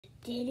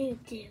Do do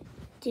do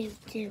do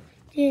do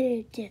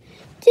do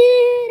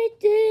do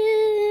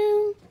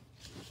do.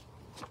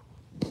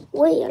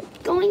 We are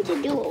going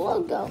to do a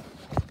logo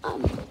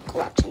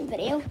collection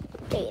video.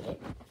 Updated.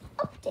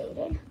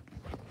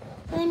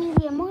 So that means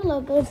we have more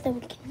logos that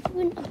we can do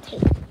an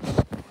update.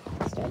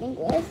 Starting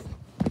with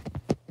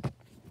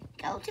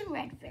go to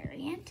red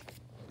variant,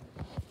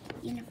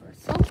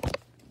 Universal,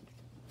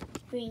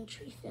 Green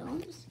Tree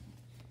Films,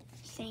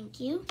 Thank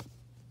You,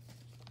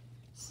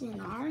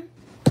 Cinar,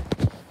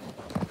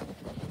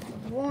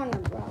 Warner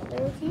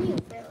Brothers, new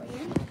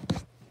variant,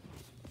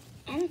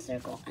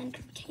 Encircle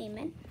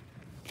Entertainment,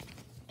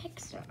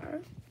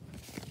 Pixar,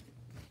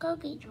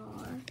 Cookie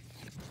Jar,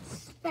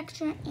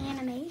 Spectra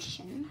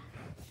Animation,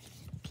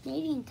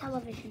 Canadian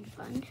Television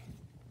Fund,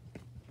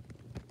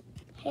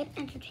 Hit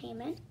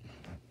Entertainment,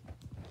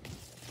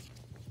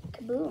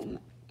 Kaboom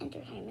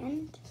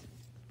Entertainment,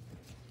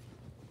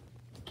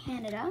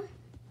 Canada,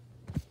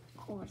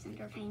 Chorus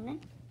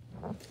Entertainment,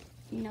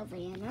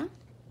 Novana,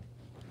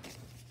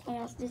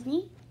 Playhouse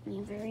Disney,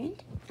 new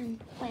variant, and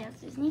Playhouse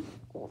Disney,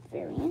 old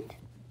variant,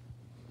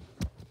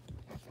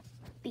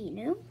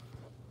 Be-New,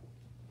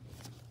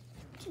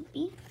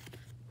 Tubi,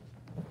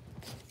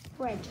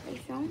 Red Tree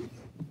Films,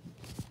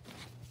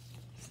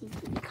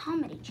 C3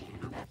 Comedy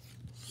Channel,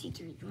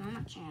 C3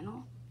 Drama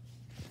Channel,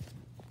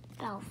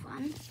 Bell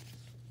Fun,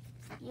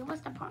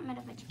 U.S. Department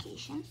of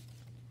Education,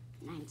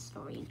 9th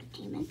Story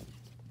Entertainment,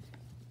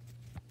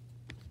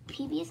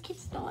 PBS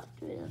Kids Thought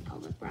through the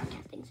Public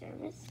Broadcasting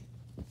Service,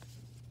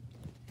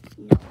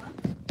 NOAA,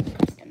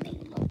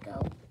 custom-made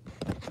logo,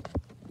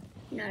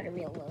 not a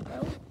real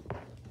logo.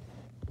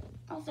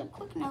 Also,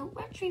 quick note,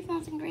 Red Tree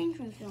Films and Green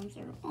Tree Films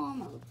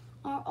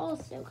are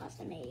also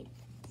custom-made.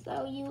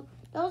 So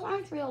those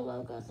aren't real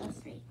logos, that's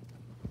fake.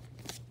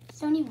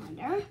 Sony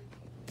Wonder,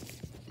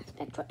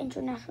 Spectra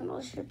International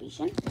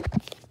Distribution,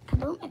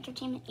 Kaboom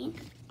Entertainment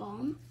Inc.,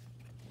 Bomb,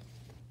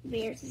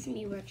 Bear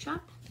Sesame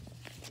Workshop,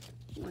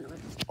 one of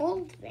its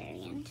old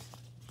variant,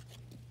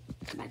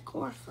 by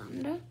Core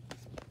Fund,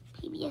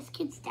 PBS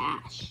Kids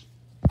Dash,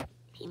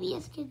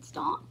 PBS Kids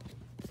Stop,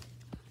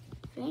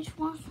 Page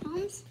 4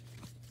 Films,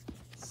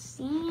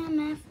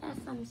 CMF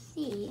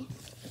FMC,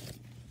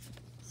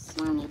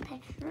 Sony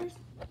Pictures,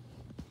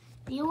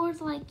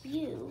 Viewers Like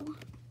You,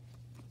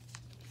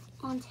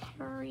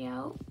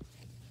 Ontario,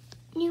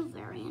 new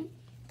variant,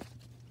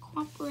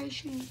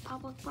 Corporation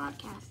Public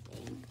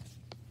Broadcasting,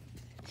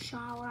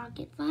 Shaw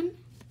Rocket Fund,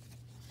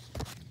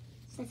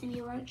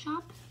 Sesame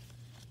Workshop,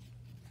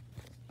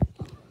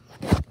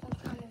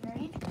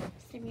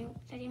 Sesame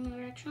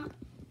Workshop,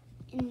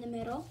 in the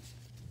middle,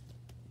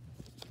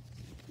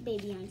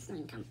 Baby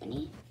Einstein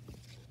Company,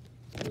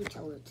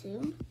 Lutello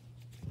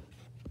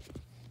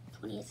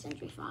 20th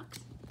Century Fox,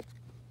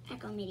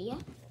 Echo Media,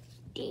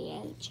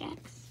 DHX,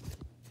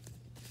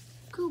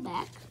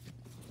 Quebec,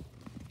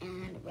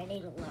 and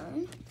Ready to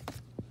Learn,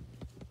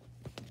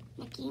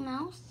 Mickey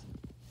Mouse,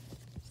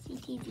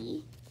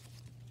 CTV,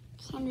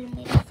 Canada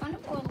Media Fund,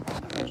 World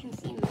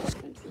Emergency and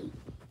Emergency,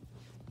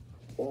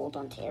 Old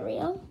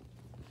Ontario,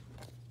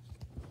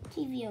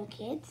 TVO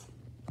Kids,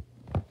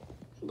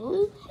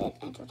 Blue Hit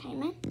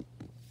Entertainment,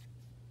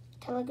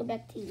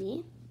 Telequebec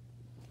TV,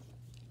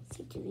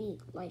 CTV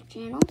Life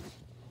Channel,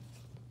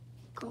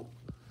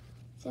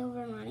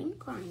 Silver Lining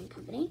Crime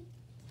Company,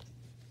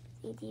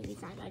 CTV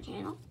Sci-Fi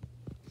Channel,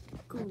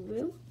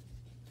 Guru,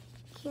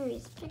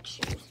 Curious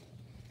Pictures,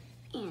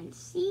 and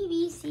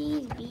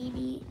CBC's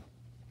BBC.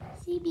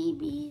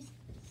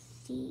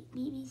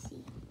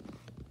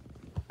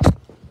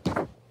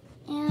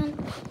 And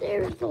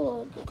there's the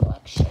logo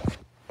collection.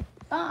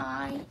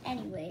 Bye.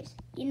 Anyways,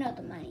 you know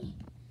the money.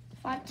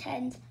 5,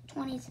 10s,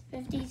 20s,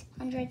 50s,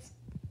 100s.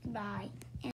 Bye.